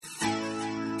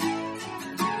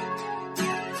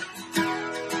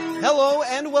Hello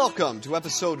and welcome to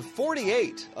episode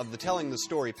 48 of the Telling the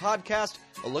Story podcast,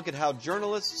 a look at how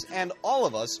journalists and all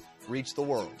of us reach the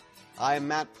world. I am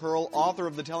Matt Pearl, author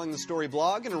of the Telling the Story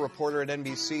blog and a reporter at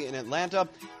NBC in Atlanta.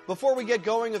 Before we get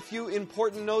going, a few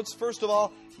important notes. First of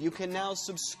all, you can now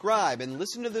subscribe and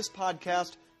listen to this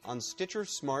podcast on Stitcher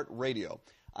Smart Radio.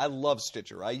 I love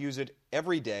Stitcher. I use it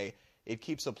every day. It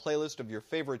keeps a playlist of your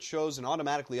favorite shows and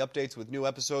automatically updates with new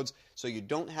episodes, so you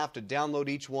don't have to download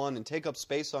each one and take up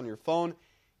space on your phone.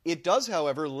 It does,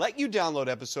 however, let you download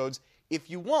episodes if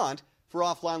you want for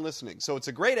offline listening. So it's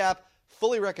a great app,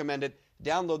 fully recommend it.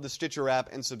 Download the Stitcher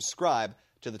app and subscribe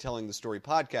to the Telling the Story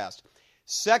podcast.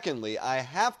 Secondly, I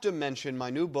have to mention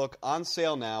my new book on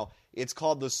sale now. It's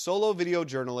called The Solo Video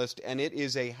Journalist, and it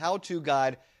is a how-to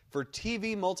guide for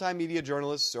TV multimedia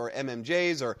journalists, or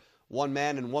MMJs, or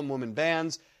one-man and one-woman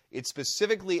bands. It's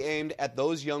specifically aimed at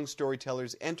those young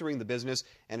storytellers entering the business,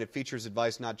 and it features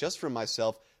advice not just from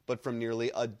myself, but from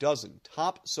nearly a dozen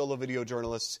top solo video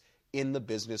journalists in the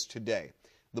business today.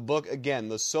 The book, again,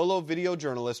 The Solo Video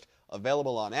Journalist,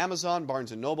 available on Amazon,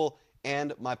 Barnes & Noble,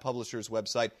 and my publisher's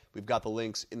website. We've got the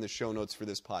links in the show notes for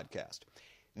this podcast.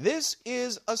 This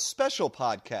is a special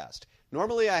podcast.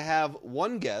 Normally I have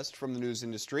one guest from the news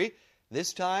industry.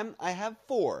 This time I have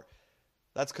four.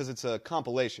 That's because it's a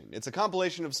compilation. It's a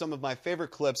compilation of some of my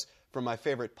favorite clips from my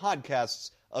favorite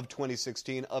podcasts of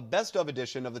 2016, a best-of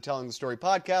edition of the Telling the Story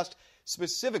podcast,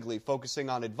 specifically focusing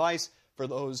on advice for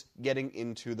those getting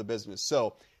into the business.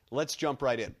 So let's jump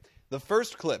right in. The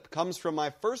first clip comes from my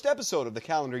first episode of the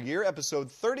calendar year,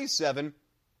 episode 37,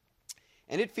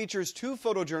 and it features two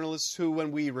photojournalists who,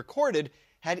 when we recorded,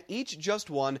 had each just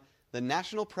won the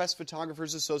National Press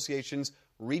Photographers Association's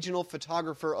Regional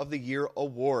Photographer of the Year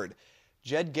award.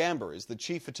 Jed Gamber is the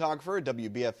chief photographer at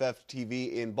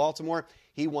WBFF-TV in Baltimore.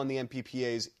 He won the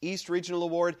MPPA's East Regional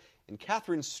Award. And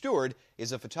Catherine Stewart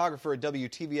is a photographer at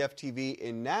WTVF-TV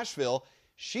in Nashville.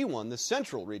 She won the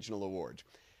Central Regional Award.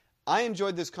 I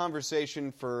enjoyed this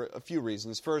conversation for a few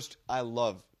reasons. First, I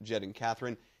love Jed and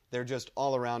Catherine. They're just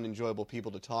all-around enjoyable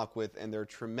people to talk with, and they're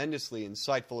tremendously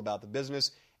insightful about the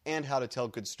business and how to tell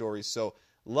good stories. So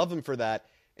love them for that.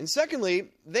 And secondly,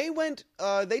 they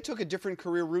took a different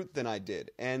career route than I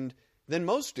did, and than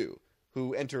most do,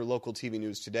 who enter local TV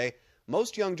news today.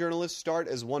 Most young journalists start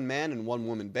as one-man and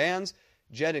one-woman bands.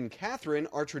 Jed and Catherine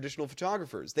are traditional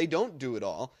photographers. They don't do it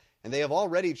all, and they have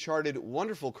already charted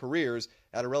wonderful careers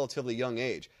at a relatively young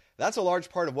age. That's a large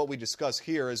part of what we discuss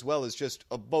here, as well as just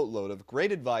a boatload of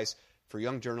great advice for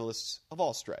young journalists of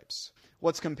all stripes.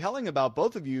 What's compelling about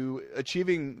both of you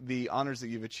achieving the honors that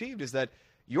you've achieved is that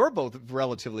you're both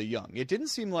relatively young. It didn't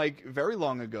seem like very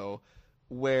long ago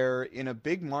where in a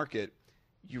big market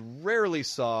you rarely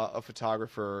saw a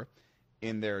photographer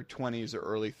in their 20s or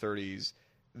early 30s.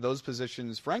 Those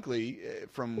positions, frankly,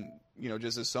 from,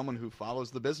 just as someone who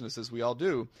follows the business as we all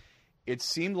do, it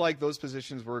seemed like those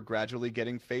positions were gradually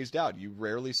getting phased out. You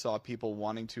rarely saw people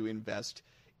wanting to invest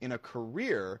in a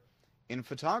career in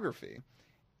photography.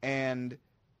 And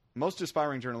most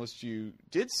aspiring journalists you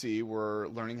did see were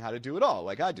learning how to do it all,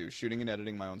 like I do, shooting and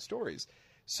editing my own stories.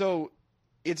 So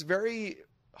it's very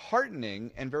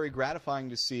heartening and very gratifying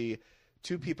to see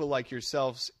two people like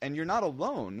yourselves, and you're not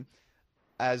alone,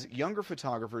 as younger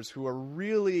photographers who are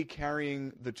really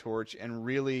carrying the torch and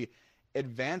really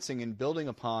advancing and building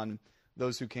upon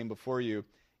those who came before you.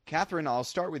 Catherine, I'll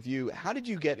start with you. How did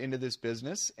you get into this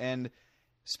business? And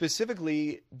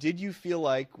specifically, did you feel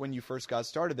like when you first got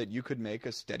started that you could make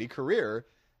a steady career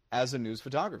as a news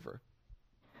photographer?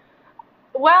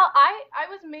 Well, I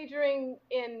was majoring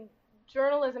in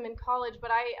journalism in college,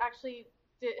 but I actually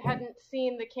hadn't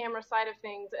seen the camera side of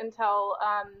things until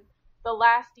the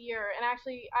last year. And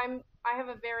actually, I have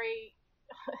a very,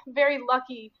 very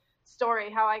lucky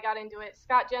story how I got into it.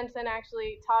 Scott Jensen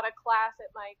actually taught a class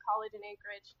at my college in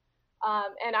Anchorage.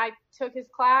 And I took his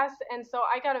class, and so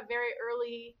I got a very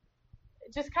early,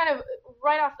 just kind of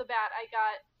right off the bat, I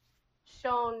got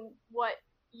shown what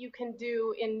you can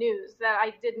do in news that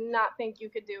I did not think you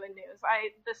could do in news.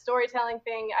 The storytelling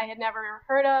thing I had never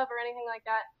heard of or anything like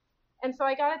that. And so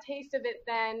I got a taste of it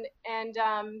then, and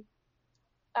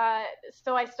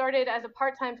so I started as a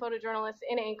part-time photojournalist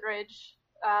in Anchorage,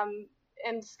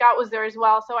 and Scott was there as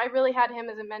well. So I really had him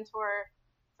as a mentor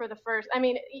for the first,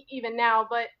 even now,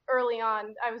 but early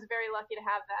on, I was very lucky to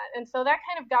have that. And so that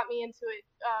kind of got me into it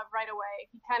right away.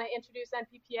 He kind of introduced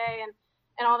MPPA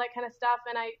and all that kind of stuff.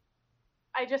 And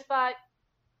I just thought,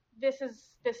 this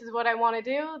is what I want to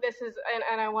do.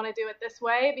 And I want to do it this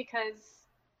way because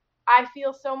I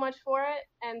feel so much for it.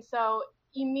 And so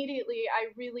immediately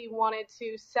I really wanted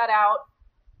to set out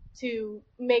to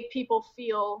make people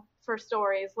feel for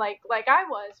stories like I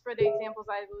was for the examples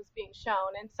I was being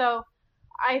shown. And so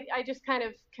I just kind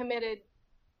of committed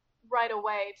right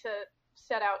away to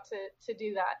set out to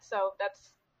do that. So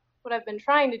that's what I've been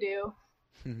trying to do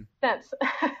since.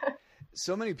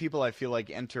 So many people, I feel like,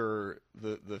 enter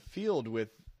the field with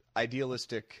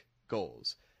idealistic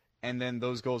goals, and then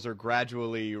those goals are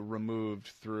gradually removed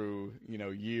through,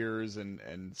 years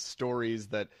and stories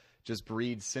that just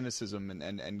breed cynicism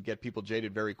and get people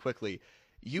jaded very quickly.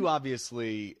 You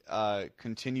obviously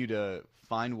continue to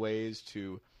find ways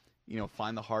to,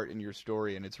 find the heart in your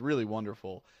story, and it's really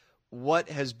wonderful. What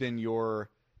has been your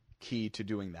key to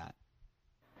doing that?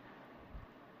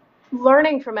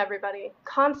 Learning from everybody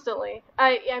constantly.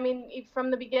 I mean,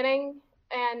 from the beginning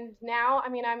and now, I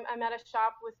mean, I'm at a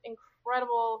shop with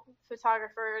incredible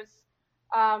photographers,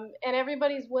 and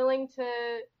everybody's willing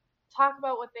to talk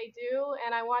about what they do.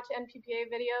 And I watch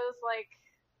NPPA videos like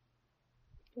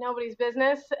nobody's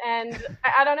business. And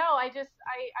I don't know, I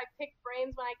pick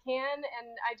brains when I can,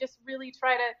 and I just really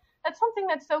try to. That's something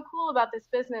that's so cool about this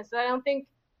business. I don't think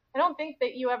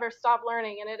that you ever stop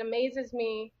learning, and it amazes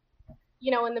me.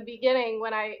 In the beginning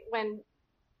when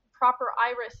proper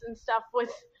iris and stuff was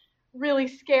really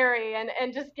scary,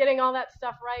 and just getting all that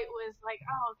stuff right was like,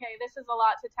 oh, okay, this is a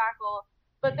lot to tackle.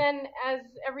 But then as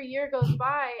every year goes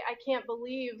by, I can't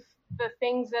believe the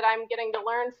things that I'm getting to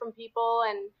learn from people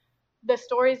and the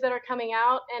stories that are coming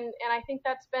out. And I think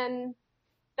that's been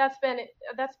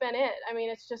it. I mean,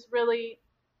 it's just really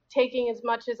taking as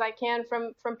much as I can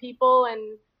from people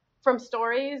and from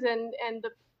stories and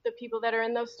the people that are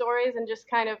in those stories, and just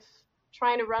kind of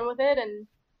trying to run with it and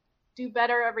do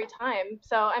better every time.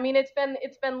 So, I mean, it's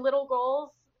been little goals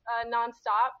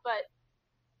nonstop, but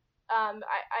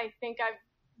I think I've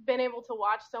been able to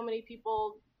watch so many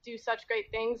people do such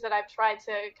great things that I've tried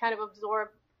to kind of absorb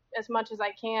as much as I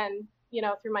can,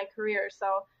 through my career. So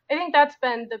I think that's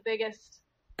been the biggest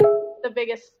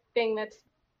thing that's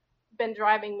been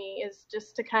driving me, is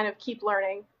just to kind of keep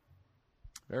learning.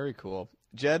 Very cool.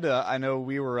 Jed, I know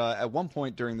we were at one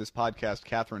point during this podcast,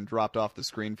 Catherine dropped off the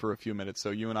screen for a few minutes, so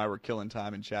you and I were killing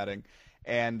time and chatting.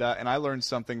 And I learned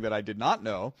something that I did not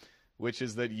know, which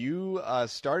is that you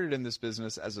started in this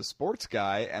business as a sports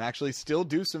guy and actually still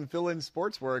do some fill-in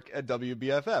sports work at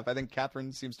WBFF. I think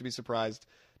Catherine seems to be surprised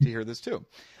to hear this too.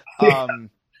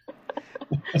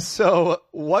 So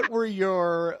what were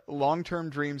your long-term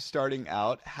dreams starting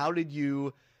out? How did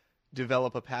you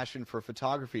develop a passion for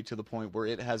photography to the point where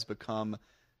it has become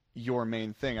your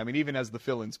main thing? I mean, even as the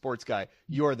fill-in sports guy,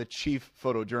 you're the chief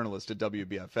photojournalist at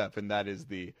WBFF, and that is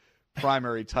the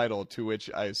primary title to which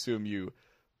I assume you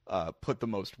put the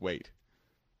most weight.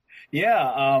 Yeah,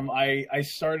 I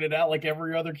started out like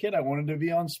every other kid. I wanted to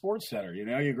be on SportsCenter.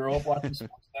 You grow up watching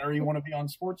SportsCenter, you want to be on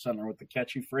SportsCenter with the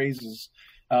catchy phrases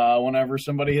whenever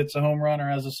somebody hits a home run or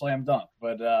has a slam dunk.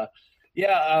 But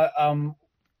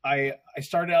I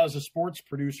started out as a sports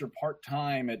producer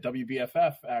part-time at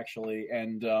WBFF, actually,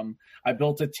 and I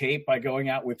built a tape by going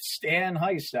out with Stan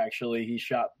Heist, actually. He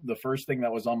shot the first thing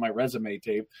that was on my resume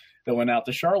tape that went out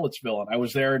to Charlottesville, and I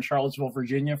was there in Charlottesville,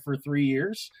 Virginia for 3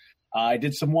 years. I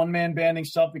did some one-man banding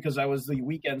stuff because I was the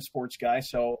weekend sports guy,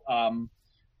 so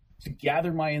to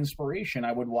gather my inspiration,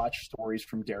 I would watch stories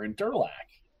from Darren Durlack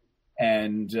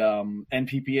and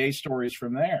NPPA stories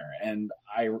from there. And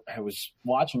I was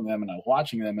watching them,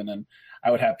 and then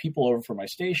I would have people over from my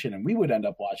station, and we would end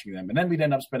up watching them. And then we'd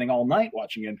end up spending all night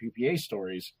watching NPPA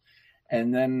stories.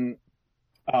 And then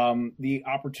the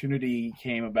opportunity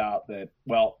came about that,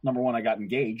 well, number one, I got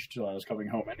engaged, so I was coming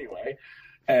home anyway.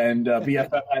 And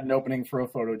BFF had an opening for a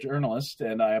photojournalist,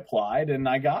 and I applied, and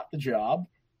I got the job.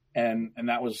 And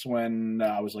that was when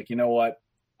I was like, you know what?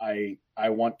 I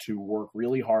want to work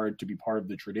really hard to be part of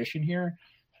the tradition here.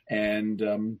 And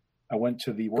I went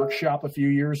to the workshop a few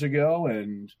years ago,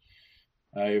 and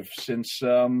I've since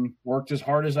worked as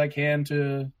hard as I can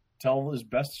to tell as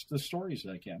best the stories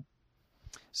as I can.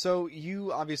 So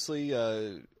you obviously,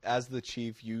 as the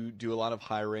chief, you do a lot of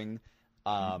hiring.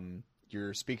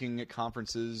 You're speaking at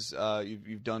conferences.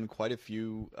 You've done quite a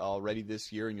few already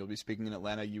this year, and you'll be speaking in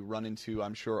Atlanta. You run into,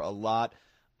 I'm sure, a lot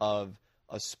of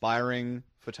aspiring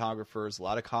photographers, a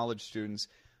lot of college students.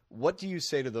 What do you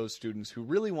say to those students who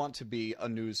really want to be a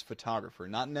news photographer?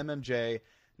 Not an MMJ,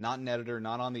 not an editor,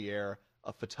 not on the air,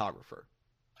 a photographer.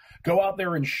 Go out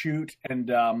there and shoot.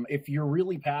 And if you're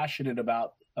really passionate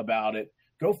about it,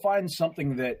 go find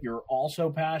something that you're also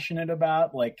passionate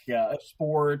about, like a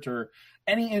sport or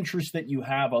any interest that you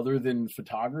have other than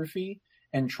photography,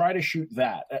 and try to shoot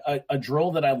that. A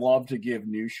drill that I love to give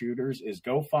new shooters is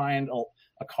go find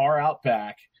a car out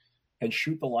back and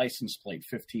shoot the license plate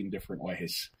 15 different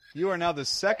ways. You are now the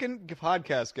second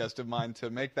podcast guest of mine to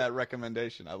make that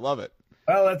recommendation. I love it.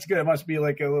 Well, that's good. It must be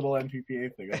like a little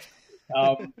NPPA thing.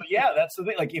 But yeah, that's the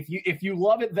thing. Like if you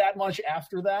love it that much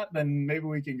after that, then maybe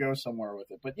we can go somewhere with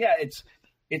it. But yeah,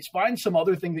 it's find some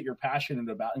other thing that you're passionate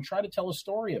about and try to tell a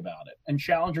story about it and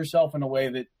challenge yourself in a way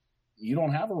that you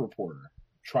don't have a reporter.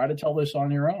 Try to tell this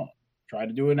on your own. Try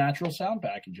to do a natural sound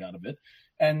package out of it.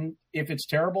 And if it's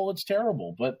terrible, it's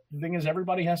terrible. But the thing is,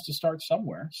 everybody has to start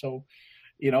somewhere. So,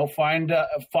 find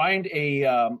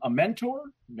a mentor.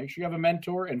 Make sure you have a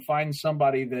mentor, and find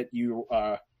somebody that you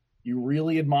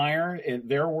really admire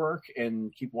their work,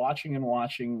 and keep watching and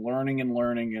watching, learning and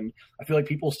learning. And I feel like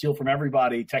people steal from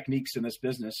everybody techniques in this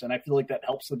business, and I feel like that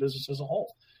helps the business as a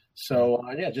whole. So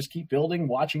just keep building,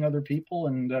 watching other people,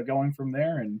 and going from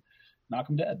there, and knock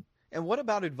them dead. And what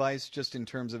about advice just in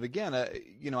terms of, again,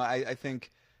 I think,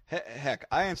 heck,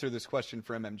 I answer this question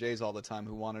for MMJs all the time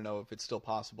who want to know if it's still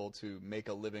possible to make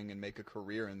a living and make a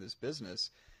career in this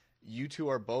business. You two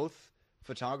are both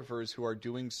photographers who are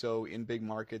doing so in big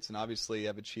markets and obviously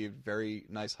have achieved very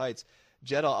nice heights.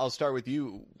 Jed, I'll start with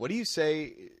you. What do you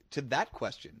say to that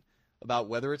question about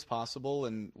whether it's possible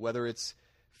and whether it's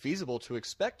feasible to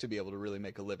expect to be able to really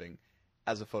make a living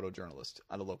as a photojournalist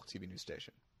on a local TV news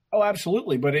station? Oh,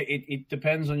 absolutely. But it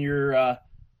depends on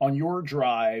your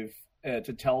drive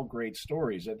to tell great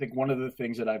stories. I think one of the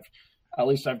things that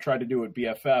I've tried to do at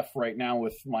BFF right now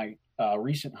with my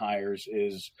recent hires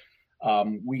is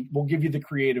we'll give you the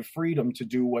creative freedom to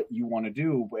do what you want to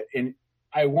do. And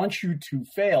I want you to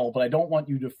fail, but I don't want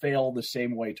you to fail the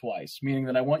same way twice, meaning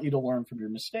that I want you to learn from your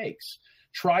mistakes.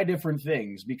 Try different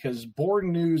things, because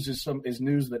boring news is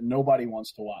news that nobody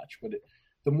wants to watch. But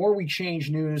the more we change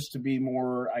news to be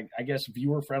more, I guess,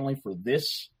 viewer friendly for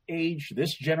this age,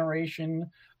 this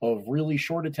generation of really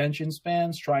short attention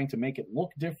spans, trying to make it look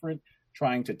different,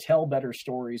 trying to tell better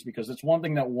stories, because it's one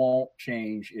thing that won't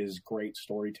change is great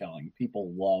storytelling.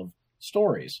 People love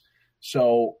stories.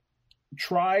 So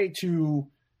try to,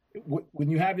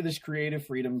 when you have this creative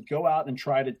freedom, go out and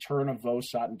try to turn a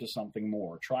VOSOT into something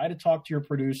more. Try to talk to your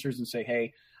producers and say,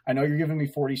 hey, I know you're giving me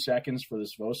 40 seconds for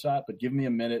this VOSOT, but give me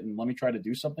a minute and let me try to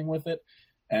do something with it.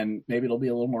 And maybe it'll be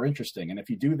a little more interesting. And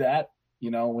if you do that,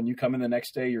 when you come in the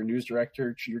next day, your news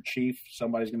director, your chief,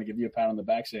 somebody's going to give you a pat on the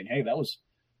back saying, hey, that was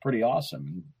pretty awesome,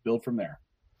 and build from there.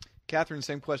 Catherine,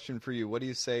 same question for you. What do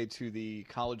you say to the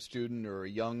college student or a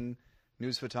young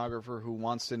news photographer who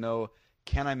wants to know,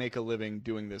 can I make a living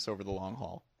doing this over the long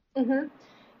haul? Mm-hmm.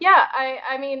 Yeah,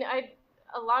 I mean,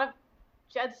 a lot of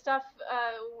Jed's stuff,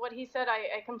 what he said,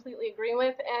 I completely agree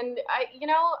with. And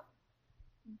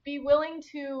be willing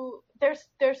to, there's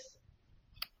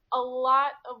a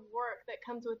lot of work that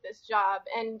comes with this job.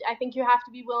 And I think you have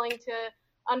to be willing to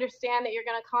understand that you're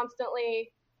going to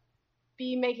constantly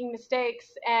be making mistakes,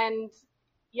 and,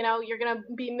 you're going to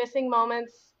be missing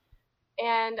moments.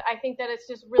 And I think that it's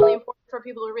just really important for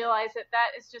people to realize that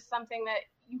is just something that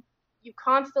you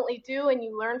constantly do, and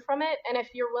you learn from it. And if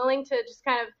you're willing to just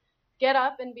kind of get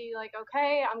up and be like,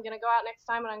 okay, I'm going to go out next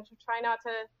time and I'm going to try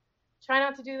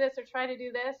not to do this or try to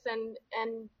do this. And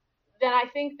then I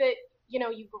think that,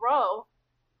 you grow.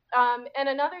 And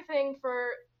another thing for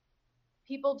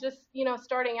people just,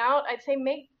 starting out, I'd say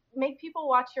make people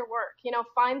watch your work.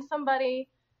 Find somebody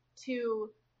to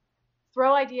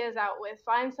throw ideas out with,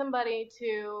 find somebody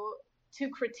to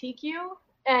critique you,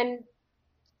 and,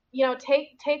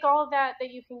 take all of that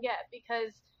you can get,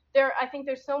 because I think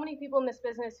there's so many people in this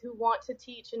business who want to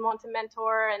teach and want to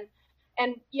mentor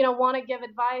and want to give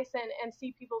advice and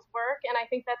see people's work. And I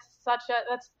think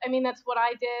that's what I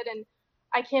did. And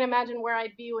I can't imagine where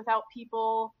I'd be without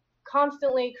people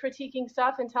constantly critiquing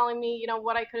stuff and telling me,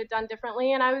 what I could have done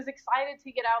differently. And I was excited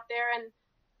to get out there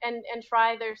and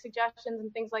try their suggestions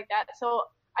and things like that. So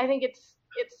I think it's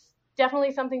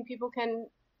definitely something people can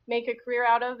make a career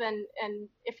out of. And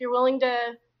if you're willing to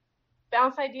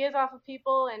bounce ideas off of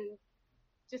people and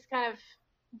just kind of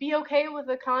be okay with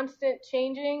the constant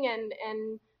changing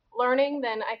and learning,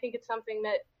 then I think it's something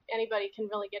that anybody can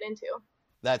really get into.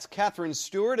 That's Catherine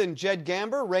Stewart and Jed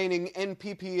Gamber, reigning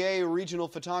NPPA Regional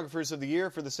Photographers of the Year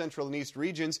for the Central and East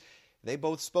regions. They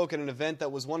both spoke at an event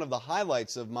that was one of the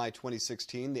highlights of my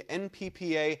 2016, the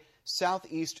NPPA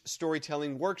Southeast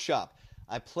Storytelling Workshop.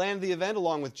 I planned the event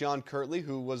along with John Kirtley,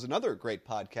 who was another great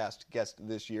podcast guest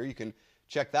this year. You can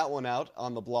check that one out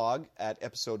on the blog at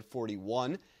episode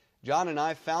 41. John and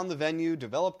I found the venue,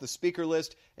 developed the speaker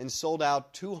list, and sold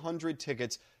out 200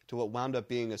 tickets to what wound up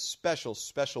being a special,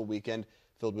 special weekend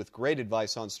filled with great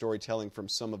advice on storytelling from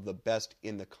some of the best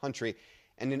in the country.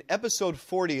 And in episode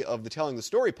 40 of the Telling the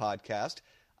Story podcast,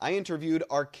 I interviewed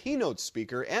our keynote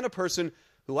speaker and a person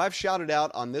who I've shouted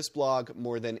out on this blog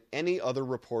more than any other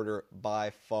reporter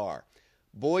by far.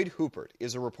 Boyd Huppert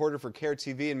is a reporter for KARE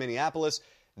TV in Minneapolis.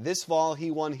 This fall,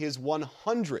 he won his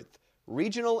 100th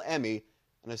regional Emmy,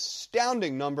 an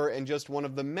astounding number and just one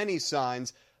of the many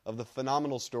signs of the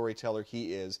phenomenal storyteller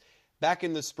he is. Back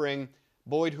in the spring,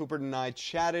 Boyd Huppert and I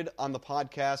chatted on the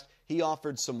podcast. He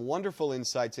offered some wonderful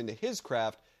insights into his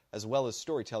craft as well as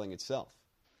storytelling itself.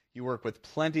 You work with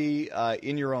plenty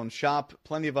in your own shop,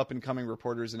 plenty of up-and-coming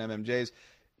reporters and MMJs.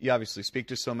 You obviously speak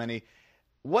to so many.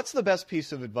 What's the best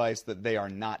piece of advice that they are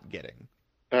not getting?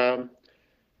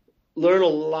 Learn a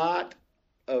lot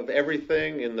of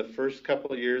everything in the first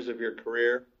couple of years of your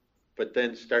career, but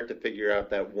then start to figure out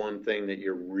that one thing that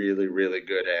you're really, really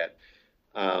good at.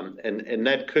 And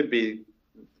that could be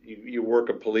you work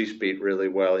a police beat really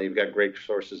well and you've got great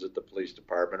sources at the police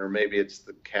department, or maybe it's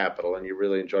the Capitol and you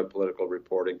really enjoy political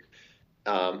reporting,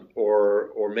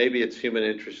 or maybe it's human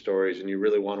interest stories and you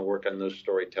really want to work on those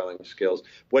storytelling skills.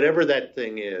 Whatever that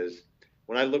thing is,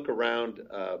 when I look around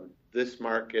this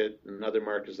market and other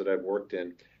markets that I've worked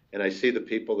in, and I see the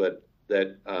people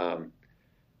that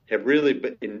have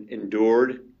really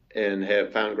endured and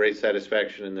have found great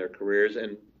satisfaction in their careers,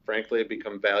 and frankly have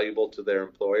become valuable to their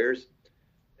employers,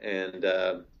 and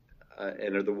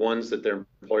are the ones that their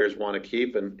employers want to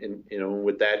keep, and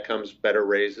with that comes better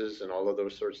raises and all of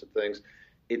those sorts of things.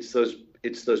 It's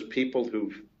those people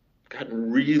who've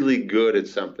gotten really good at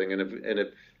something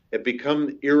and have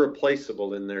become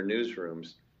irreplaceable in their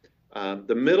newsrooms.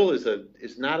 The middle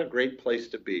is not a great place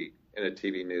to be in a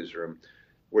TV newsroom,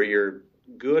 where you're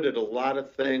good at a lot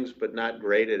of things but not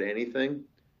great at anything.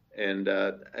 And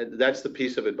that's the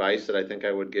piece of advice that I think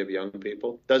I would give young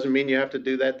people. Doesn't mean you have to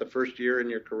do that the first year in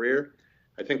your career.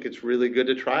 I think it's really good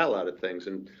to try a lot of things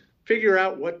and figure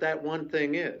out what that one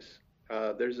thing is.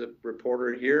 There's a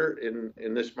reporter here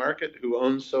in this market who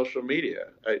owns social media.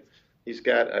 He's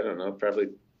got, I don't know, probably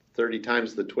 30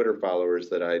 times the Twitter followers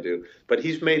that I do. But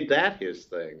he's made that his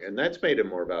thing, and that's made him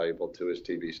more valuable to his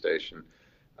TV station.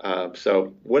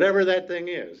 So whatever that thing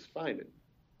is, find it.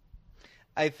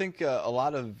 I think a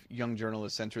lot of young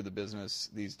journalists enter the business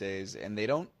these days, and they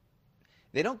don't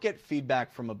get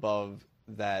feedback from above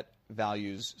that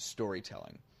values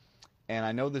storytelling. And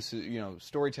I know this is,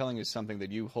 storytelling is something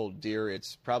that you hold dear.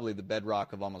 It's probably the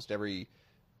bedrock of almost every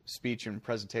speech and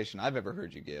presentation I've ever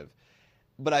heard you give.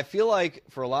 But I feel like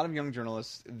for a lot of young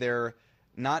journalists, they're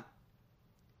not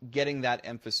getting that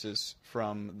emphasis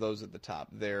from those at the top.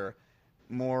 They're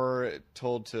more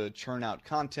told to churn out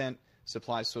content,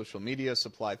 supply social media,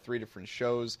 supply 3 different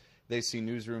shows. They see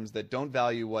newsrooms that don't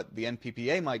value what the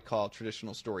NPPA might call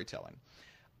traditional storytelling.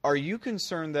 Are you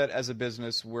concerned that as a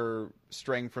business we're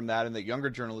straying from that, and that younger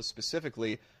journalists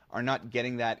specifically are not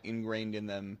getting that ingrained in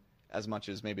them as much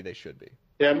as maybe they should be?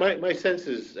 Yeah, my sense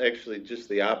is actually just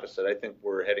the opposite. I think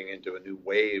we're heading into a new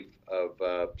wave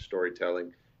of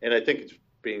storytelling, and I think it's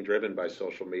being driven by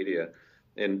social media.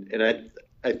 And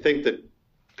I think that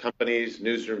companies,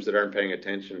 newsrooms that aren't paying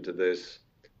attention to this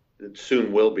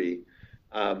soon will be,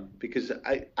 because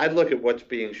I look at what's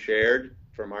being shared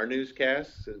from our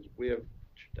newscasts. We have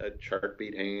a chart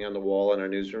beat hanging on the wall in our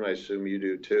newsroom. I assume you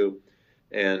do too.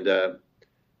 And I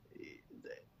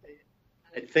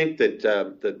think that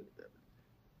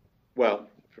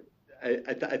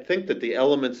I think that the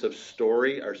elements of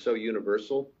story are so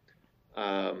universal.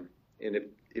 And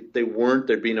if they weren't,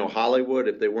 there'd be no Hollywood.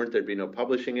 If they weren't, there'd be no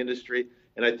publishing industry.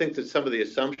 And I think that some of the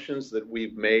assumptions that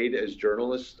we've made as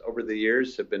journalists over the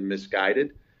years have been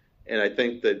misguided. And I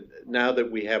think that now that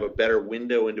we have a better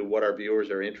window into what our viewers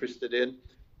are interested in,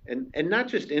 and not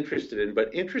just interested in,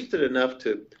 but interested enough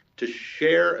to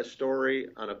share a story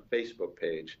on a Facebook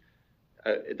page,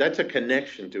 that's a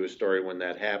connection to a story when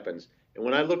that happens. And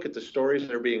when I look at the stories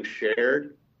that are being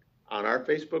shared on our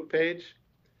Facebook page,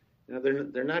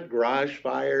 they're not garage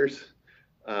fires.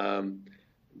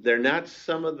 They're not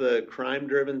some of the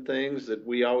crime-driven things that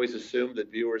we always assumed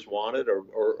that viewers wanted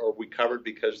or we covered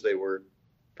because they were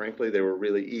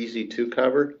really easy to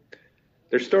cover.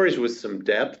 They're stories with some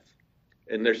depth,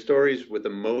 and they're stories with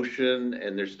emotion,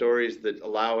 and they're stories that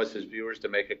allow us as viewers to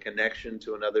make a connection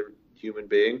to another human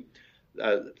being.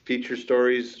 Feature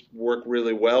stories work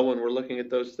really well when we're looking at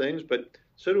those things, but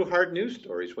so do hard news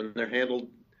stories when they're handled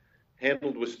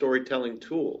with storytelling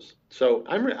tools. So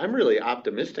I'm really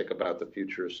optimistic about the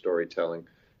future of storytelling,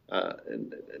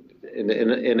 and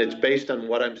it's based on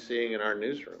what I'm seeing in our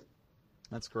newsroom.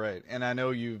 That's great. And I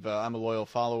know I'm a loyal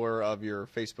follower of your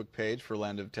Facebook page for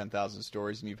Land of 10,000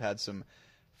 Stories, and you've had some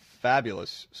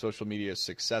fabulous social media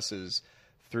successes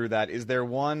through that. Is there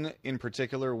one in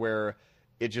particular where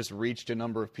it just reached a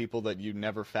number of people that you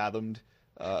never fathomed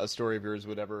a story of yours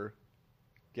would ever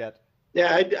get?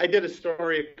 Yeah, I did a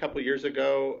story a couple of years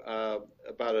ago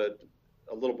about a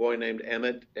little boy named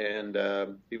Emmett, and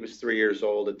he was 3 years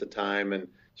old at the time, and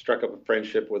struck up a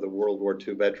friendship with a World War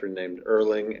II veteran named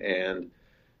Erling, and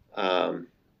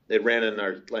it ran in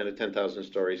our Atlanta 10,000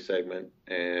 Stories segment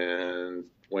and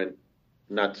went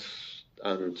nuts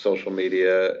on social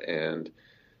media, and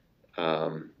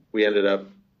we ended up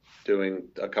doing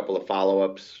a couple of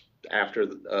follow-ups after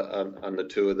on the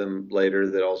two of them later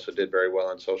that also did very well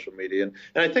on social media. And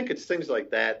I think it's things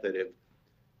like that that have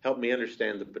helped me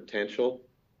understand the potential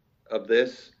of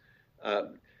this.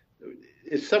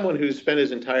 As someone who's spent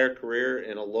his entire career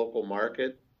in a local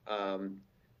market,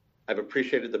 I've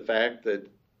appreciated the fact that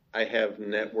I have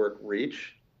network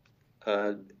reach,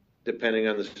 depending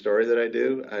on the story that I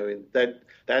do. I mean,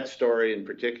 that story in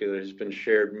particular has been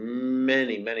shared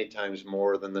many, many times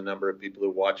more than the number of people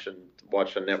who watch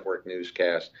a network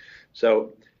newscast.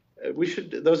 So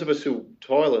those of us who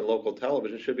toil in local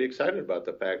television should be excited about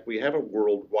the fact we have a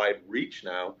worldwide reach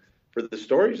now for the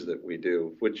stories that we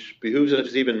do, which behooves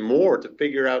us even more to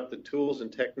figure out the tools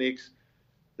and techniques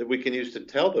that we can use to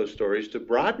tell those stories to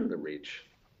broaden the reach.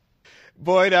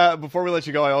 Boyd, before we let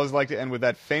you go, I always like to end with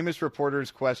that famous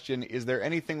reporter's question. Is there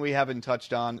anything we haven't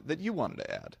touched on that you wanted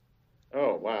to add?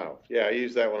 Oh, wow. Yeah, I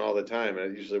use that one all the time,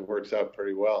 and it usually works out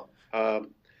pretty well.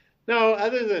 No,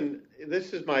 other than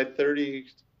this is my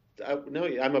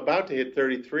I'm about to hit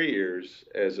 33 years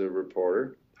as a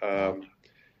reporter,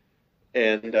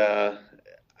 and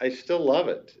I still love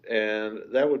it. And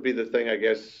that would be the thing, I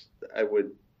guess, I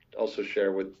would also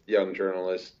share with young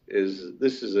journalists is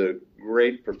this is a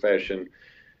great profession.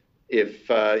 If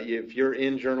you're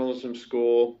in journalism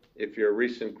school, if you're a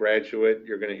recent graduate,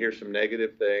 you're going to hear some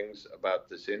negative things about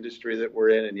this industry that we're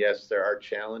in. And yes, there are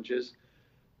challenges,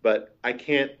 but I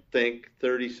can't think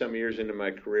 30 some years into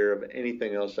my career of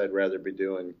anything else I'd rather be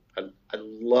doing. I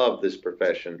love this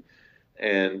profession.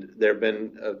 And there have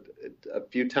been a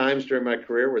few times during my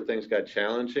career where things got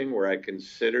challenging, where I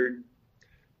considered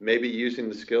maybe using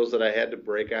the skills that I had to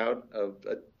break out of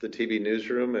the TV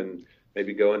newsroom and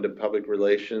maybe go into public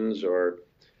relations or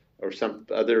some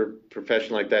other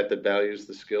profession like that values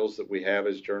the skills that we have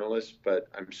as journalists. But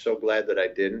I'm so glad that I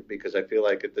didn't, because I feel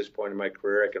like at this point in my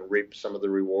career, I can reap some of the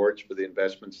rewards for the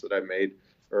investments that I made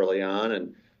early on.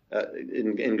 And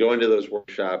in going to those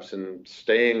workshops and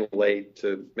staying late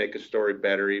to make a story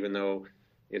better, even though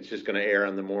it's just going to air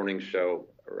on the morning show,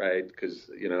 right? Because,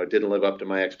 it didn't live up to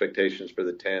my expectations for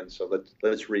the 10. So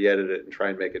let's re-edit it and try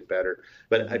and make it better.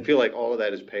 But I feel like all of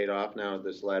that has paid off now at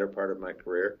this latter part of my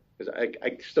career, because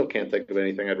I still can't think of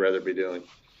anything I'd rather be doing.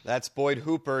 That's Boyd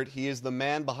Huppert. He is the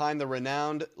man behind the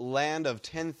renowned Land of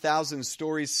 10,000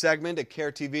 Stories segment at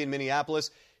KARE TV in Minneapolis.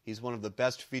 He's one of the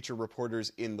best feature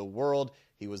reporters in the world.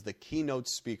 He was the keynote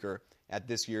speaker at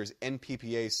this year's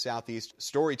NPPA Southeast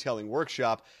Storytelling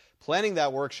Workshop. Planning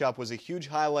that workshop was a huge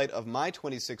highlight of my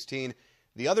 2016.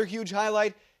 The other huge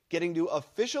highlight, getting to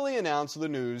officially announce the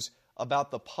news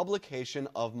about the publication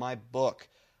of my book.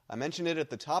 I mentioned it at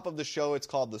the top of the show. It's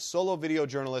called The Solo Video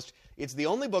Journalist. It's the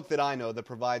only book that I know that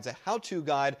provides a how-to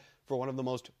guide for one of the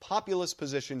most populous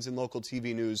positions in local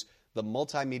TV news, the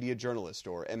multimedia journalist,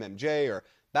 or MMJ, or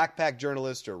backpack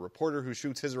journalist, or reporter who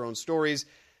shoots his or her own stories.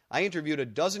 I interviewed a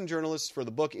dozen journalists for the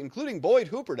book, including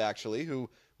Boyd Huppert, actually, who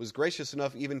was gracious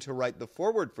enough even to write the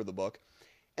foreword for the book.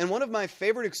 And one of my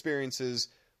favorite experiences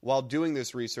while doing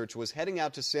this research was heading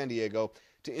out to San Diego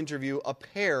to interview a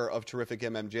pair of terrific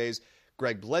MMJs,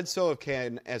 Greg Bledsoe of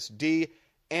KNSD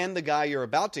and the guy you're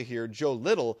about to hear, Joe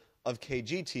Little of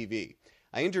KGTV.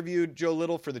 I interviewed Joe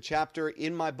Little for the chapter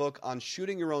in my book on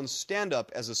shooting your own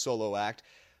stand-up as a solo act,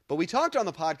 but we talked on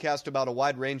the podcast about a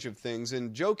wide range of things,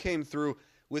 and Joe came through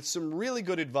with some really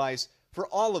good advice for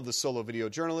all of the solo video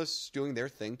journalists doing their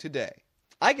thing today.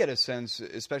 I get a sense,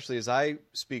 especially as I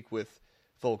speak with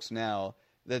folks now,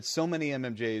 that so many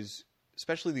MMJs,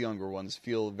 especially the younger ones,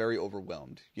 feel very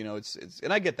overwhelmed.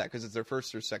 And I get that because it's their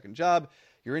first or second job.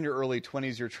 You're in your early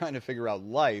 20s, you're trying to figure out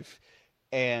life,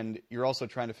 and you're also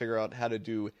trying to figure out how to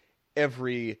do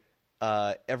every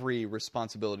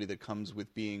responsibility that comes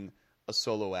with being a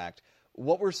solo act.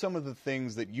 What were some of the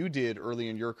things that you did early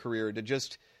in your career to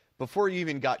just, before you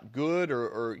even got good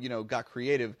or got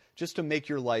creative, just to make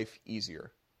your life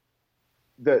easier?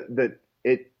 That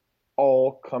it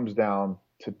all comes down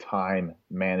to time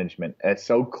management. It's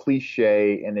so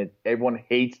cliche, and everyone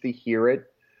hates to hear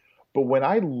it. But when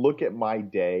I look at my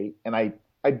day, and I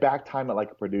back time it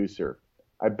like a producer,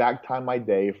 I back time my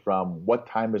day from what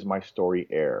time does my story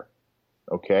air?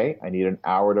 Okay, I need an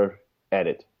hour to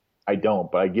edit. I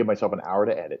don't, but I give myself an hour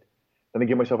to edit. Then I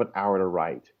give myself an hour to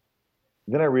write.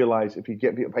 Then I realize if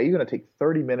I even take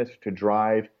 30 minutes to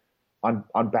drive on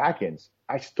back ends,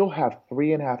 I still have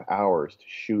 3.5 hours to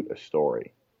shoot a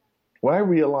story. When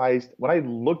I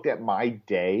looked at my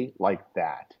day like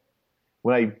that,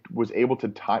 when I was able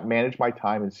to manage my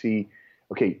time and see,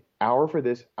 okay, hour for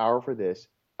this,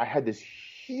 I had this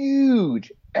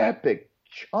huge, epic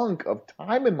chunk of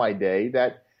time in my day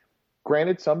that,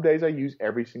 granted, some days I use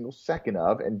every single second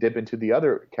of and dip into the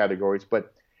other categories,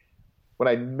 but when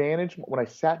I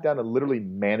sat down and literally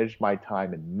managed my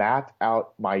time and mapped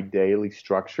out my daily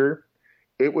structure,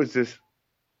 it was just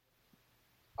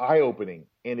eye-opening,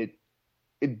 and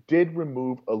it did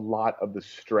remove a lot of the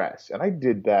stress. And I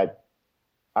did that,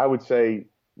 I would say,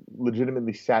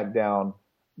 legitimately sat down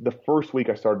the first week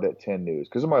I started at 10 News,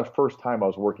 because it was my first time I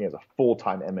was working as a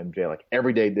full-time MMJ, like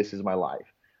every day, this is my life.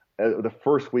 The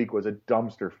first week was a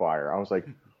dumpster fire. I was like,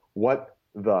 what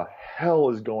the hell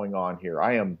is going on here?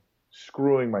 I am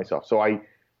screwing myself. So I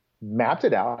mapped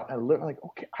it out and I'm like,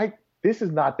 okay, this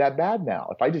is not that bad now.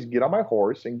 If I just get on my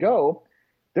horse and go,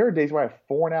 there are days where I have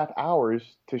 4.5 hours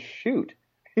to shoot.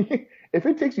 If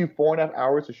it takes you 4.5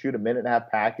 hours to shoot a 1.5-minute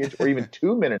package or even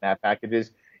 2-minute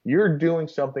packages, you're doing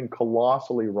something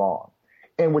colossally wrong.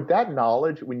 And with that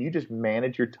knowledge, when you just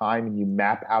manage your time and you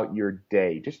map out your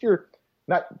day, just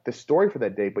not the story for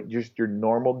that day, but just your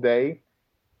normal day,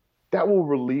 that will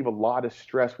relieve a lot of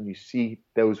stress when you see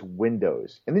those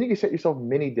windows. And then you can set yourself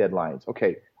mini deadlines.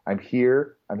 Okay, I'm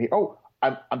here. Oh,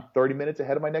 I'm 30 minutes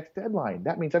ahead of my next deadline.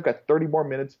 That means I've got 30 more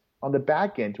minutes on the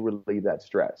back end to relieve that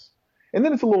stress. And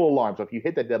then it's a little alarm. So if you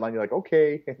hit that deadline, you're like,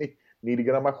 okay, need to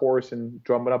get on my horse and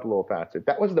drum it up a little faster.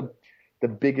 That was the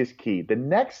biggest key. The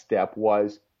next step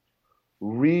was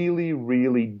really,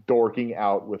 really dorking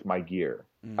out with my gear.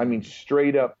 Mm-hmm. I mean,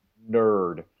 straight up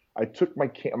nerd. I took my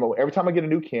camera. Every time I get a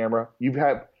new camera,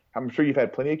 I'm sure you've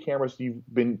had plenty of cameras you've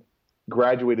been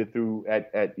graduated through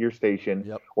at your station.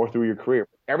 Yep. Or through your career.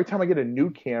 Every time I get a new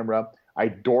camera, I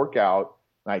dork out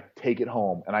and I take it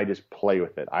home and I just play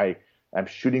with it. I'm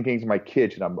shooting things in my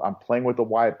kitchen. I'm playing with the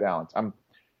white balance.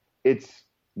 It's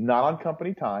not on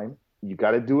company time. You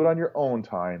got to do it on your own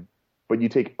time, but you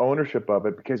take ownership of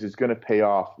it because it's going to pay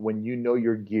off when you know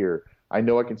your gear. I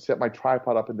know I can set my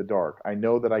tripod up in the dark. I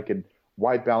know that I can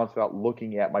white balance without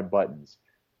looking at my buttons.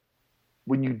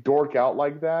 When you dork out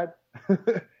like that,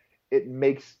 it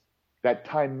makes that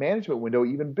time management window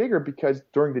even bigger, because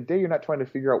during the day you're not trying to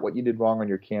figure out what you did wrong on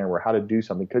your camera or how to do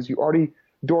something, because you already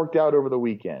dorked out over the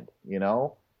weekend, you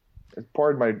know?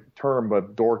 Pardon my term,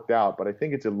 but dorked out, but I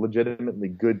think it's a legitimately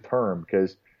good term,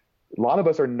 because a lot of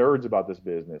us are nerds about this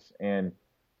business, and,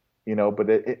 you know, but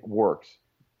it works.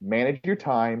 Manage your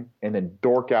time and then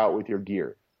dork out with your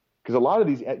gear. Because a lot of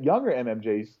these younger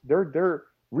MMJs, they're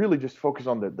really just focused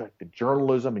on the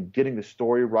journalism and getting the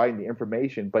story right and the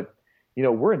information. But, you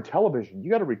know, we're in television. You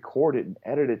got to record it and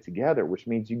edit it together, which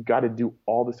means you got to do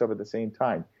all this stuff at the same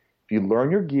time. If you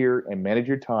learn your gear and manage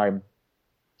your time,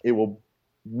 it will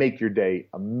make your day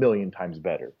 1,000,000 times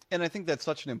better. And I think that's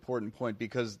such an important point,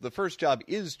 because the first job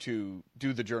is to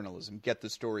do the journalism, get the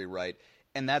story right.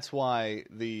 And that's why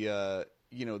the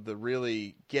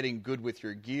really getting good with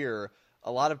your gear,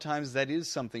 a lot of times that is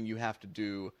something you have to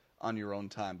do on your own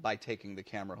time by taking the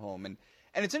camera home. And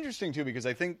it's interesting, too, because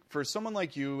I think for someone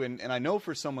like you, and I know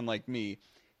for someone like me,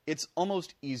 it's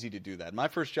almost easy to do that. My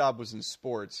first job was in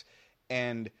sports,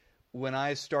 and when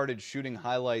I started shooting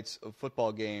highlights of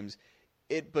football games,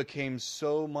 it became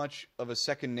so much of a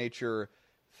second nature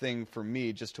thing for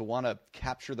me just to want to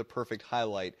capture the perfect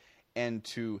highlight and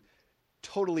to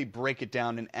totally break it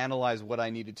down and analyze what I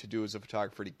needed to do as a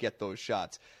photographer to get those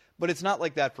shots. But it's not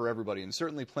like that for everybody, and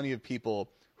certainly plenty of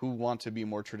people who want to be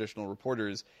more traditional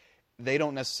reporters, they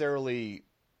don't necessarily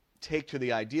take to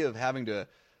the idea of having to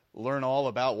learn all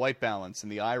about white balance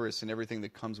and the iris and everything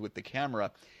that comes with the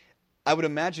camera. I would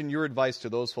imagine your advice to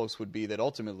those folks would be that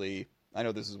ultimately, I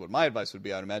know this is what my advice would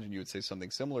be, I would imagine you would say something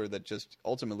similar, that just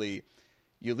ultimately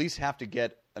you at least have to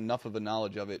get enough of a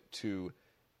knowledge of it to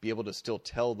be able to still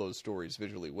tell those stories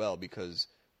visually well, because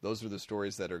those are the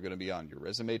stories that are going to be on your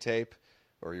resume tape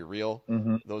or your reel.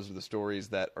 Mm-hmm. Those are the stories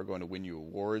that are going to win you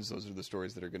awards. Those are the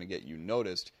stories that are going to get you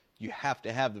noticed. You have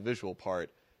to have the visual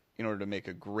part in order to make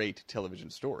a great television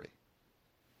story.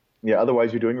 Yeah,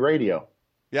 otherwise you're doing radio.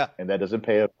 Yeah. And that doesn't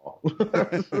pay at all.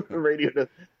 Radio does.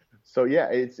 So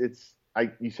yeah,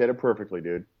 you said it perfectly,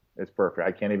 dude. It's perfect.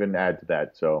 I can't even add to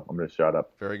that, so I'm going to shut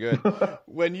up. Very good.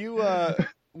 When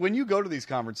you go to these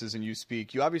conferences and you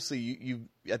speak, you obviously you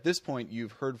at this point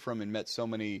you've heard from and met so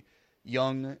many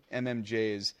young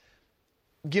MMJs.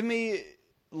 Give me,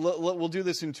 we'll do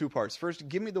this in two parts. First,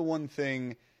 give me the one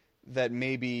thing that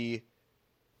maybe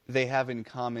they have in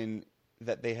common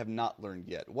that they have not learned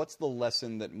yet? What's the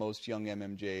lesson that most young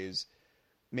MMJs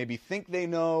maybe think they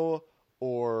know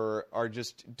or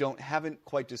haven't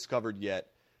quite discovered yet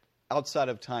outside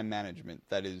of time management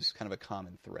that is kind of a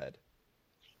common thread?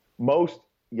 Most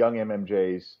young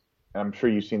MMJs, and I'm sure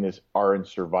you've seen this, are in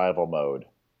survival mode.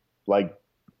 Like,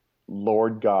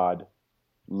 Lord God,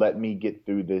 let me get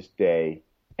through this day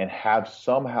and have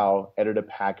somehow edit a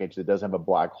package that doesn't have a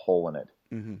black hole in it.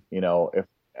 Mm-hmm. You know, if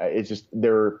it's just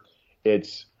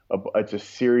it's a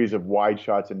series of wide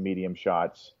shots and medium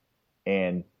shots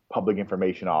and public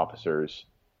information officers.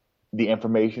 The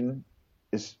information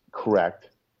is correct,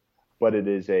 but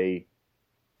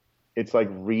it's like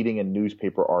reading a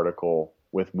newspaper article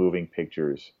with moving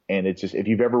pictures. And it's just, if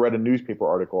you've ever read a newspaper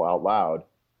article out loud,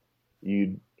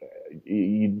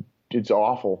 it's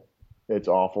awful. It's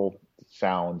awful. It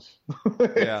sounds.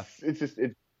 Yeah. It's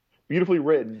beautifully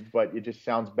written, but it just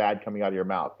sounds bad coming out of your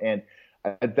mouth. And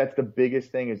that's the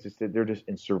biggest thing, is just that they're just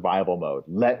in survival mode.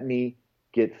 Let me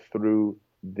get through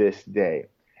this day.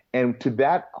 And to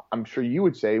that, I'm sure you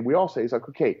would say, we all say, it's like,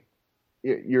 okay,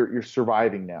 you're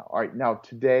surviving now. All right, now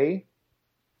today,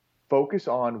 focus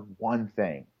on one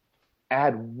thing.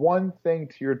 Add one thing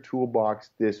to your toolbox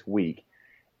this week.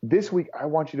 This week, I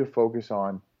want you to focus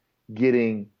on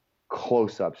getting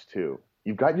close-ups too.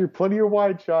 You've got plenty of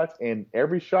wide shots, and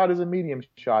every shot is a medium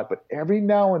shot, but every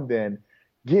now and then,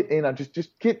 get in on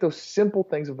just get those simple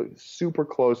things of a super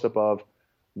close-up of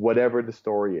whatever the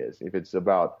story is. If it's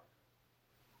about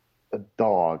a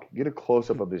dog, get a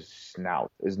close-up of his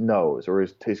snout, his nose, or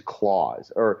his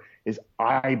claws, or his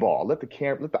eyeball. Let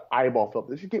the eyeball fill up.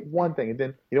 Let's just get one thing. And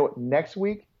then, you know what, next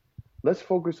week, let's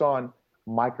focus on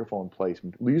microphone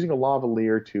placement, using a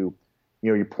lavalier to,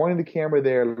 you know, you're pointing the camera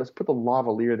there. Let's put the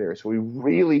lavalier there so we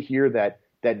really hear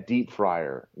that deep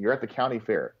fryer. You're at the county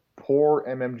fair. Poor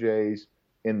MMJs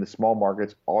in the small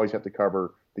markets always have to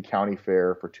cover the county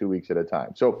fair for 2 weeks at a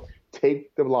time. So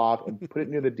take the lav and put it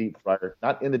near the deep fryer,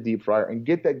 not in the deep fryer, and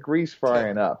get that grease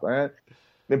frying up. Right?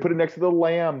 Then put it next to the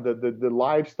lamb, the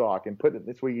livestock, and put it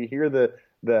this way you hear the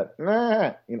you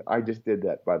know, I just did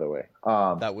that, by the way.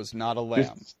 That was not a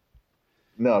lamb.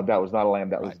 No, that was not a lamb.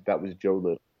 That was Joe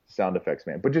Little, sound effects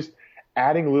man. But just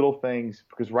adding little things,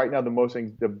 because right now the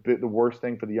worst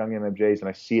thing for the young MMJs, and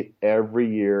I see it every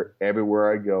year,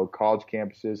 everywhere I go, college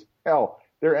campuses, hell,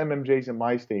 there are MMJs in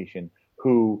my station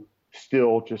who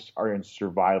still just are in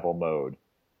survival mode.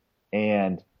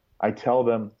 And I tell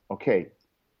them, okay,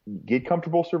 get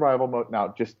comfortable survival mode.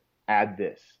 Now just add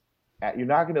this. You're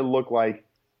not going to look like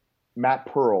Matt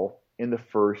Pearl in the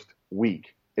first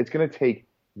week. It's going to take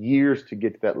years to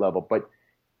get to that level. But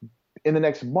in the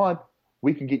next month,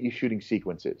 we can get you shooting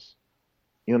sequences.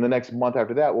 You know, the next month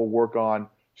after that, we'll work on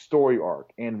story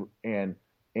arc and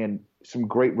some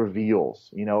great reveals.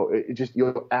 You know,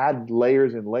 you'll add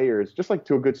layers and layers, just like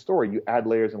to a good story. You add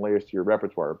layers and layers to your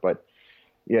repertoire. But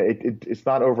yeah, it's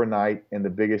not overnight. And the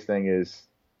biggest thing is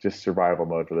just survival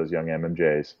mode for those young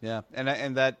MMJs. Yeah,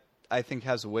 and that I think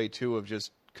has a way too of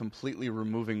just completely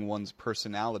removing one's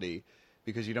personality,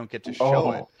 because you don't get to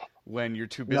show it when you're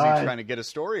too busy trying to get a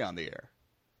story on the air.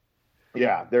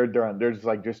 Yeah, they're done. They're just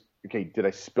like, okay, did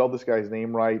I spell this guy's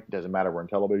name right? Doesn't matter, we're in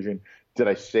television. Did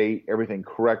I say everything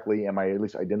correctly? Am I at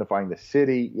least identifying the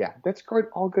city? Yeah, that's great,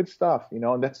 all good stuff, you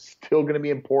know, and that's still going to be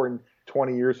important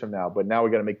 20 years from now, but now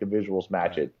we got to make the visuals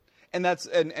match it. And that's,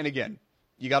 and again,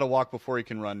 you got to walk before you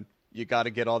can run. You got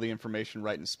to get all the information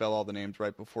right and spell all the names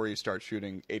right before you start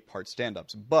shooting 8-part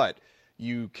stand-ups. But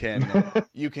you can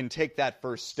take that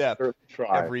first step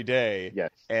every day, yes,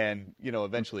 and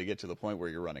eventually get to the point where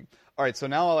you're running. All right, so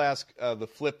now I'll ask the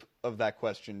flip of that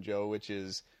question, Joe, which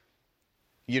is,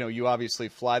 you obviously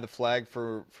fly the flag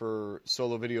for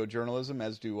solo video journalism,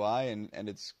 as do I, and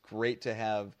it's great to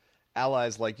have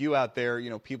allies like you out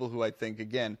there, people who I think,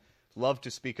 again, love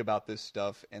to speak about this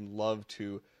stuff and love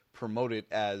to promote it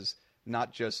as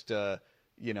not just a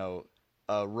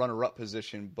runner-up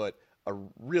position, but a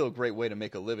real great way to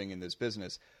make a living in this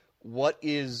business. What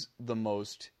is the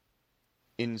most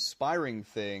inspiring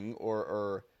thing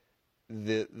or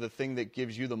the thing that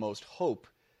gives you the most hope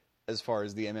as far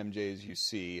as the MMJs you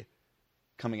see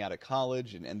coming out of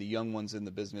college and the young ones in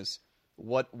the business?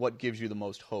 What gives you the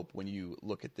most hope when you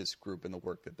look at this group and the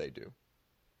work that they do?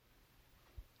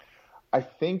 I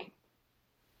think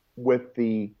with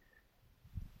the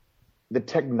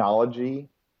technology,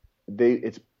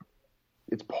 it's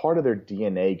part of their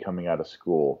DNA coming out of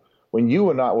school. When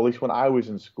you and I, well, at least when I was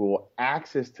in school,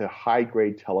 access to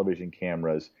high-grade television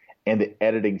cameras and the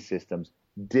editing systems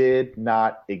did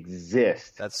not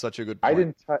exist. That's such a good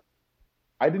point.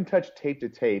 I didn't touch tape to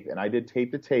tape, and I did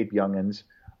tape to tape, youngins,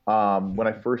 when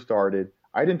I first started.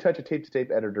 I didn't touch a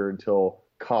tape-to-tape editor until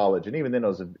college, and even then it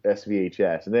was an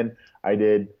SVHS. And then I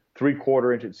did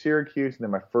 3/4 inch at Syracuse, and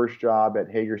then my first job at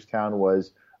Hagerstown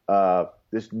was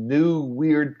this new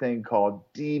weird thing called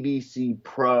DVC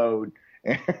Pro,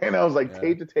 and I was like,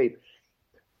 tape-to-tape.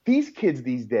 These kids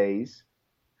these days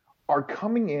are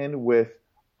coming in with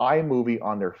iMovie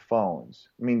on their phones.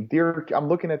 I mean, I'm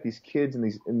looking at these kids in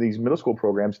these middle school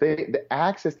programs. The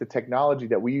access to technology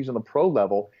that we use on the pro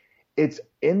level, it's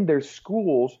in their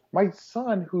schools. My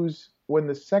son, when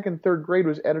the 2nd, 3rd grade,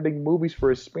 was editing movies for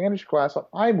his Spanish class on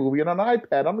iMovie and on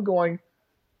iPad. I'm going,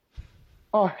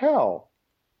 oh hell,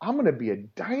 I'm going to be a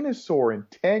dinosaur in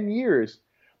 10 years.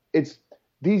 It's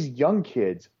these young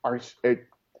kids are.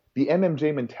 The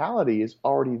MMJ mentality is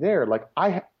already there. Like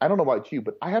I don't know about you,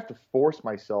 but I have to force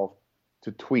myself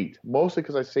to tweet, mostly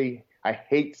because I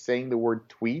hate saying the word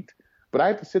tweet, but I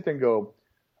have to sit there and go,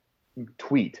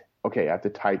 tweet. Okay, I have to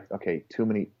type. Okay, too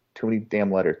many damn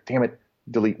letters. Damn it,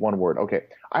 delete one word. Okay,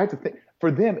 I have to think.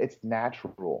 For them, it's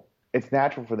natural. It's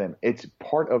natural for them. It's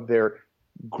part of their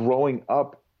growing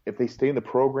up. If they stay in the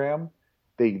program,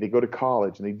 they go to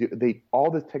college and they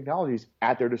all the technologies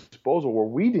at their disposal where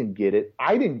we didn't get it.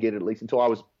 I didn't get it at least until I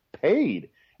was paid.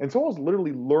 And so I was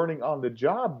literally learning on the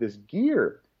job this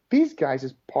gear. These guys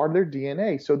is part of their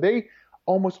DNA. So they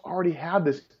almost already have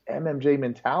this MMJ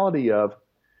mentality of,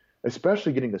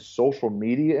 especially getting the social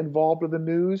media involved with the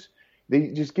news. They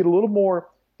just get a little more,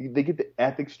 they get the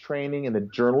ethics training and the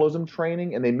journalism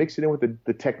training, and they mix it in with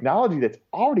the technology that's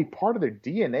already part of their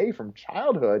DNA from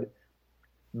childhood.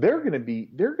 They're going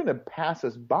to pass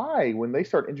us by when they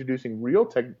start introducing real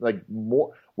tech, like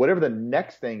more, whatever the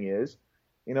next thing is.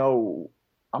 I'm going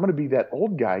to be that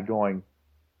old guy going,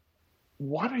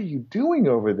 what are you doing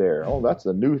over there? Oh, that's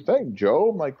a new thing, Joe.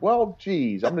 I'm like, well,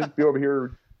 geez, I'm going to be over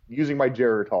here using my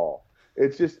Geritol.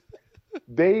 It's just,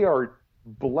 they are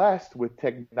blessed with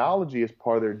technology as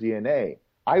part of their DNA.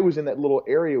 I was in that little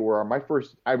area where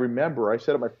I remember I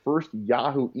set up my first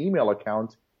Yahoo email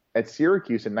account at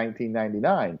Syracuse in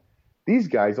 1999. These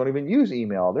guys don't even use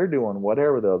email. They're doing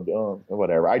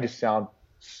whatever. I just sound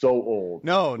so old.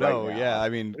 No, yeah. I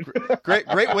mean,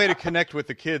 great way to connect with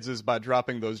the kids is by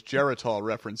dropping those Geritol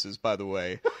references, by the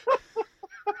way.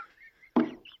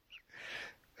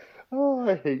 Oh,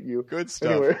 I hate you. Good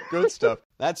stuff. Anyway. Good stuff.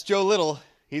 That's Joe Little.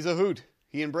 He's a hoot.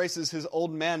 He embraces his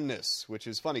old manness, which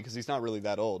is funny because he's not really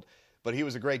that old. But he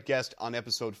was a great guest on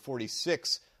episode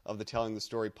 46 of the Telling the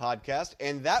Story podcast.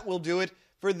 And that will do it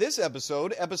for this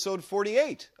episode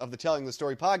 48 of the Telling the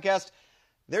Story podcast.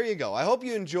 There you go. I hope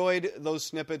you enjoyed those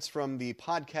snippets from the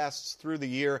podcasts through the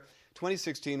year.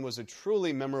 2016 was a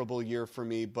truly memorable year for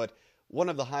me, but one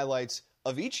of the highlights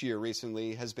of each year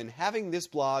recently has been having this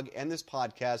blog and this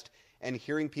podcast and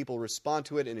hearing people respond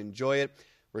to it and enjoy it.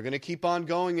 We're going to keep on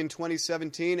going in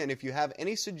 2017, and if you have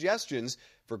any suggestions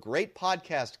for great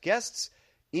podcast guests,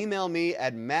 email me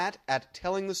at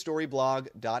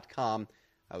matt@tellingthestoryblog.com.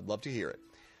 I would love to hear it.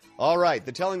 All right,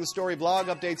 the Telling the Story blog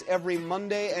updates every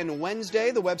Monday and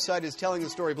Wednesday. The website is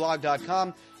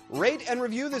tellingthestoryblog.com. Rate and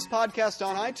review this podcast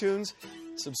on iTunes.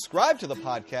 Subscribe to the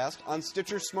podcast on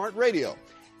Stitcher Smart Radio.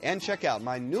 And check out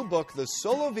my new book, The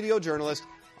Solo Video Journalist.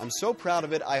 I'm so proud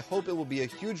of it. I hope it will be a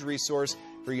huge resource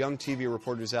for young TV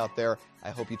reporters out there. I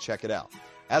hope you check it out.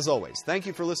 As always, thank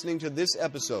you for listening to this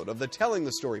episode of the Telling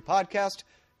the Story podcast.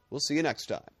 We'll see you next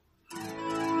time.